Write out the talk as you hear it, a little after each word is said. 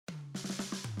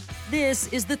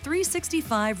This is the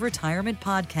 365 Retirement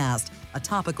Podcast, a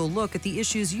topical look at the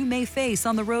issues you may face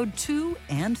on the road to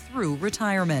and through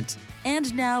retirement.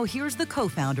 And now here's the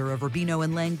co-founder of Rubino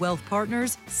 & Lang Wealth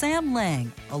Partners, Sam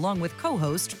Lang, along with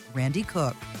co-host Randy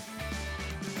Cook.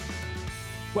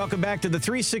 Welcome back to the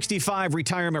 365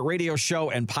 Retirement Radio Show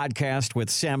and Podcast with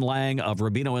Sam Lang of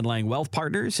Rubino & Lang Wealth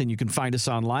Partners. And you can find us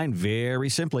online very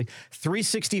simply,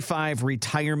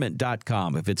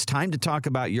 365retirement.com. If it's time to talk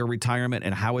about your retirement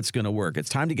and how it's going to work, it's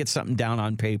time to get something down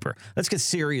on paper. Let's get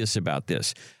serious about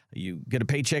this. You get a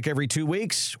paycheck every 2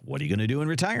 weeks. What are you going to do in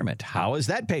retirement? How is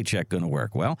that paycheck going to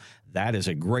work? Well, that is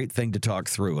a great thing to talk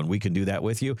through, and we can do that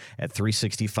with you at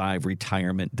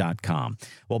 365retirement.com.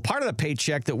 Well, part of the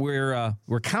paycheck that we're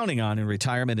counting on in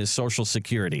retirement is Social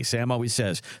Security. Sam always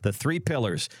says the three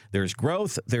pillars. There's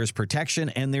growth, there's protection,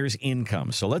 and there's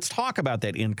income. So let's talk about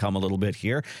that income a little bit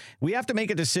here. We have to make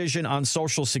a decision on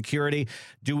Social Security.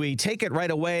 Do we take it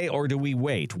right away or do we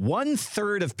wait?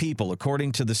 1/3 of people,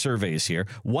 according to the surveys here,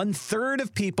 1/3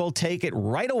 of people take it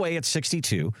right away at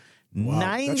 62. Wow,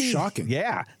 that's shocking.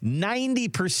 Yeah,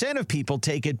 90% of people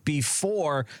take it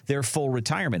before their full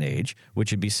retirement age,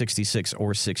 which would be 66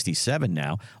 or 67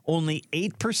 now. Only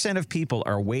 8% of people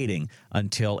are waiting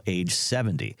until age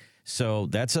 70. So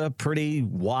that's a pretty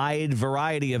wide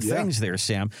variety of things there,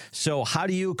 Sam. So how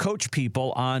do you coach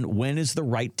people on when is the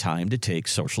right time to take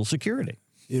Social Security?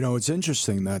 You know, it's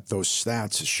interesting that those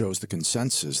stats shows the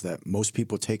consensus that most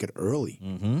people take it early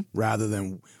rather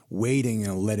than waiting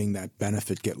and letting that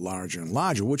benefit get larger and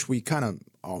larger, which we kind of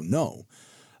all know.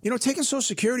 You know, taking Social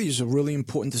Security is a really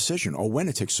important decision, or when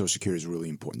to take Social Security is a really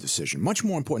important decision. Much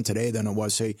more important today than it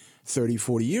was, say, 30,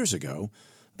 40 years ago.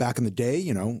 Back in the day,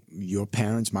 you know, your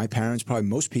parents, my parents, probably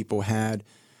most people had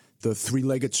the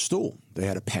three-legged stool. They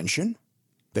had a pension,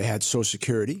 they had Social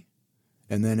Security,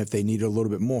 and then if they needed a little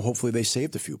bit more, hopefully they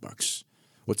saved a few bucks.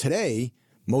 Well, today,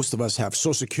 most of us have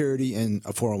Social Security and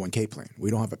a 401k plan. We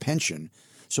don't have a pension.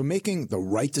 So making the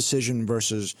right decision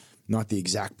versus not the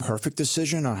exact perfect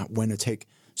decision on when to take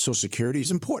Social Security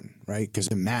is important, right? Because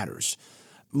it matters.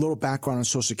 A little background on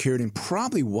Social Security and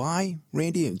probably why,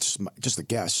 Randy, it's just a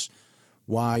guess,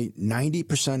 why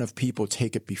 90% of people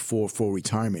take it before full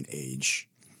retirement age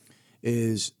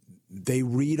is they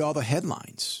read all the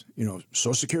headlines. You know,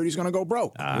 Social Security is going to go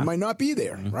broke. It might not be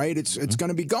there, right? It's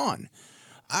going to be gone.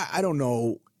 I don't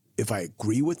know if I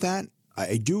agree with that.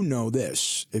 I do know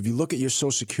this. If you look at your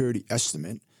Social Security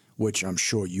estimate, which I'm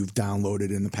sure you've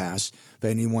downloaded in the past, for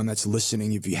anyone that's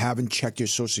listening, if you haven't checked your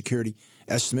Social Security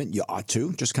estimate, you ought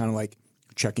to. Just kind of like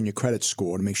checking your credit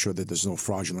score to make sure that there's no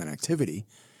fraudulent activity.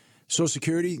 Social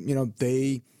Security, you know,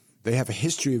 they have a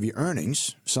history of your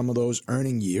earnings. Some of those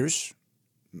earning years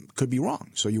could be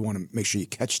wrong. So you want to make sure you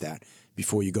catch that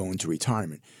before you go into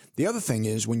retirement. The other thing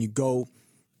is when you go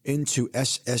into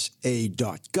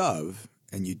SSA.gov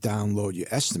and you download your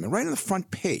estimate, right on the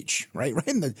front page, right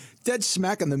in the dead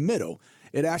smack in the middle,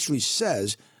 it actually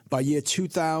says by year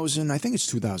 2000, I think it's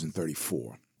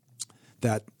 2034,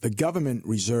 that the government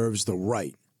reserves the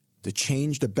right to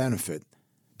change the benefit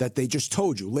that they just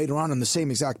told you later on the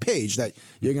same exact page that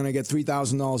you're going to get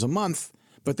 $3,000 a month,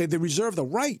 but they reserve the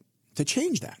right to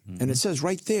change that. And it says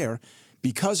right there,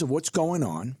 because of what's going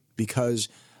on, because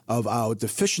of our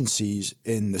deficiencies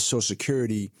in the Social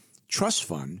Security Trust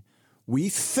Fund, we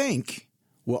think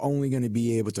we're only going to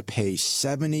be able to pay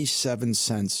 77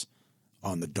 cents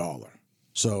on the dollar.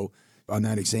 So on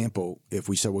that example, if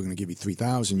we said we're going to give you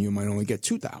 $3,000, you might only get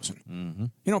 $2,000.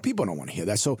 You know, people don't want to hear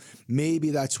that. So maybe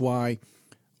that's why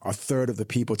a third of the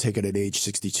people take it at age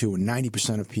 62, and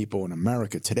 90% of people in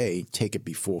America today take it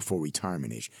before full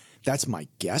retirement age. That's my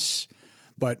guess,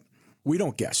 but we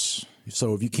don't guess.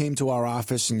 So if you came to our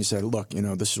office and you said, look, you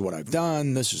know, this is what I've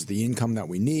done, this is the income that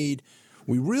we need,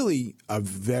 we really are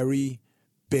very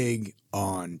big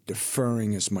on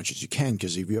deferring as much as you can,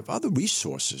 because if you have other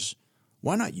resources,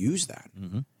 why not use that?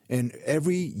 And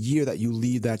every year that you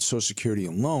leave that Social Security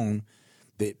alone,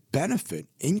 the benefit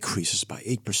increases by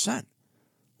 8%.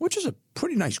 Which is a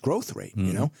pretty nice growth rate,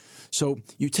 you know? So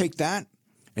you take that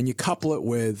and you couple it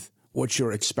with what's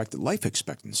your expected life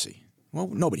expectancy. Well,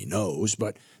 nobody knows,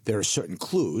 but there are certain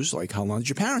clues, like how long did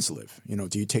your parents live? You know,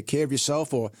 do you take care of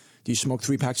yourself, or do you smoke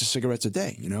 3 packs of cigarettes a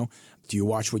day? You know, do you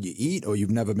watch what you eat, or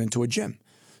you've never been to a gym?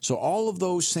 So all of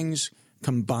those things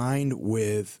combined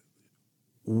with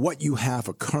what you have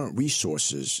for current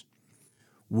resources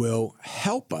will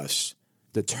help us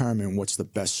determine what's the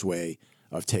best way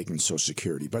of taking Social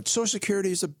Security. But Social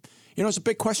Security is it's a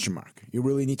big question mark. You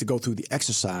really need to go through the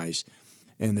exercise,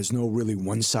 and there's no really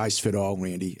one size fit all,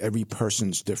 Randy. Every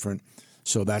person's different.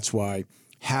 So that's why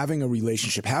having a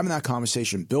relationship, having that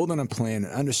conversation, building a plan,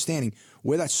 and understanding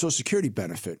where that Social Security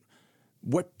benefit,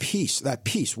 what piece,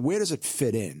 where does it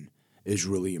fit in is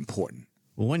really important.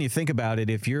 Well, when you think about it,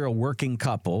 if you're a working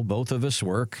couple, both of us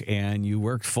work, and you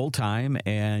work full-time,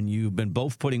 and you've been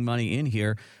both putting money in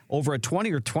here, over a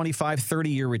 20 or 25,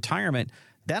 30-year retirement,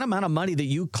 that amount of money that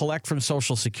you collect from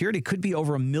Social Security could be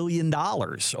over $1 million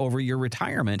over your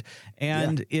retirement.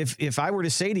 And if I were to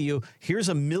say to you, here's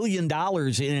 $1 million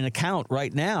in an account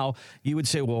right now, you would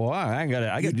say, well, I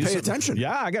got to pay attention.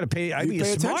 Yeah, I got to pay. I'd be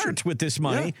smart with this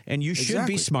money, and you should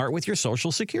be smart with your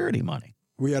Social Security money.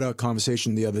 We had a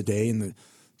conversation the other day, and the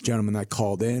gentleman that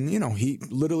called in, he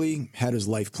literally had his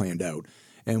life planned out.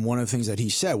 And one of the things that he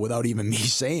said, without even me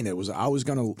saying it, was I was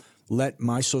going to let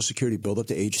my Social Security build up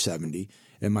to age 70.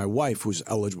 And my wife, who's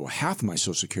eligible half of my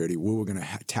Social Security, we were going to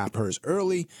tap hers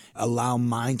early, allow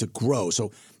mine to grow.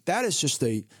 So that is just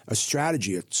a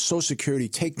strategy, a Social Security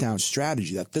takedown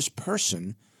strategy that this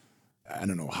person, I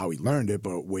don't know how he learned it,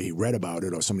 but where he read about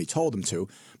it or somebody told him to,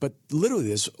 but literally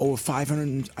there's over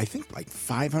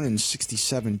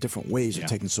 567 different ways of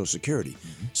taking Social Security.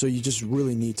 Mm-hmm. So you just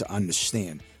really need to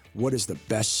understand what is the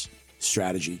best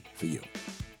strategy for you.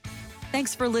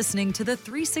 Thanks for listening to the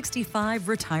 365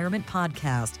 Retirement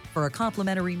Podcast. For a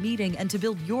complimentary meeting and to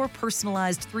build your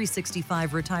personalized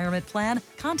 365 retirement plan,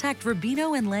 contact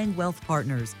Rubino and Lang Wealth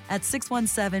Partners at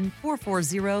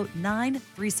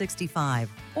 617-440-9365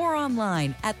 or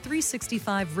online at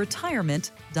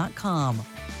 365retirement.com.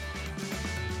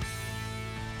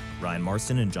 Ryan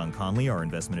Marston and John Conley are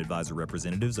investment advisor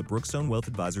representatives of Brookstone Wealth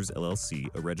Advisors, LLC,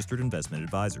 a registered investment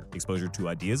advisor. Exposure to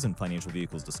ideas and financial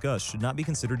vehicles discussed should not be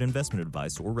considered investment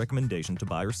advice or recommendation to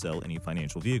buy or sell any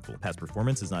financial vehicle. Past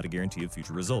performance is not a guarantee of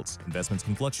future results. Investments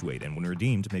can fluctuate and when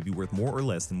redeemed may be worth more or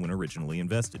less than when originally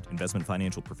invested. Investment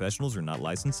financial professionals are not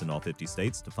licensed in all 50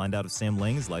 states. To find out if Sam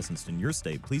Lang is licensed in your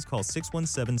state, please call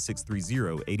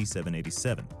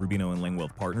 617-630-8787. Rubino and Lang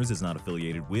Wealth Partners is not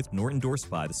affiliated with nor endorsed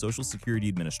by the Social Security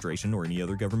Administration or any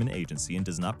other government agency and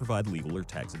does not provide legal or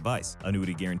tax advice.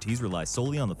 Annuity guarantees rely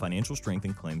solely on the financial strength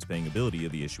and claims-paying ability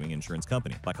of the issuing insurance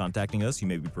company. By contacting us, you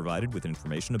may be provided with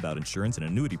information about insurance and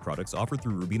annuity products offered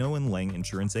through Rubino and Lang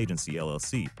Insurance Agency,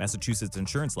 LLC, Massachusetts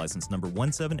Insurance License number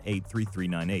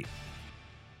 1783398.